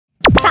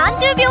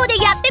30秒で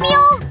やってみよ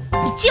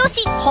う。一押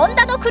しホン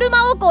ダの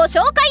車をご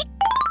紹介。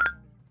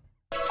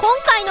今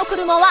回の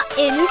車は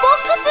N-BOX。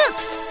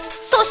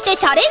 そして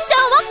チャレンジャ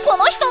ーはこ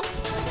の人。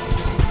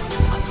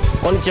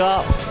こんにち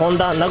は、ホン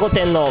ダ名護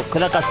店の久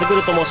高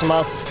卓と申し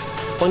ます。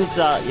本日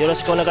はよろ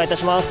しくお願いいた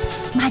しま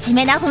す。真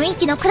面目な雰囲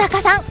気の久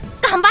高さん、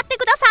頑張って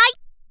くださ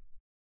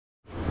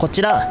い。こ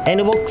ちら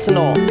N-BOX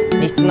の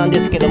荷室なん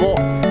ですけども、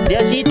リ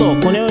アシートを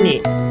このよう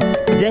に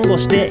前後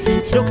して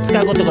広く使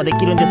うことがで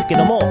きるんですけ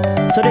ども、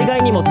それ以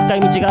外にも使い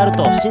道がある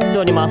と信じて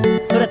おります。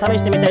それ試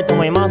してみたいと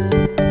思います。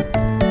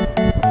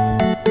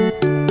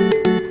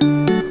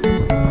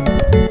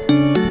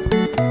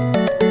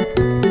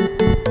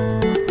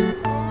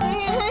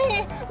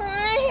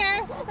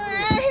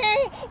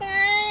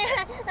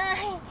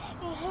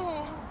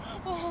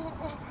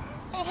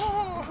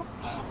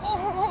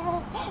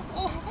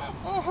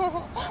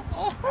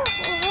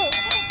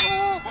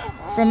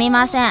すみ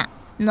ません、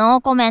ノ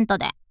ーコメント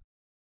で。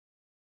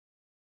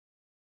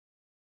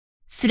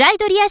スライ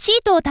ドリアシ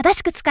ートを正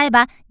しく使え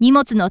ば荷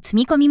物の積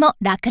み込みも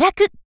楽々。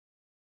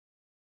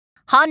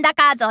ホンダ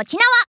カーズ沖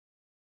縄。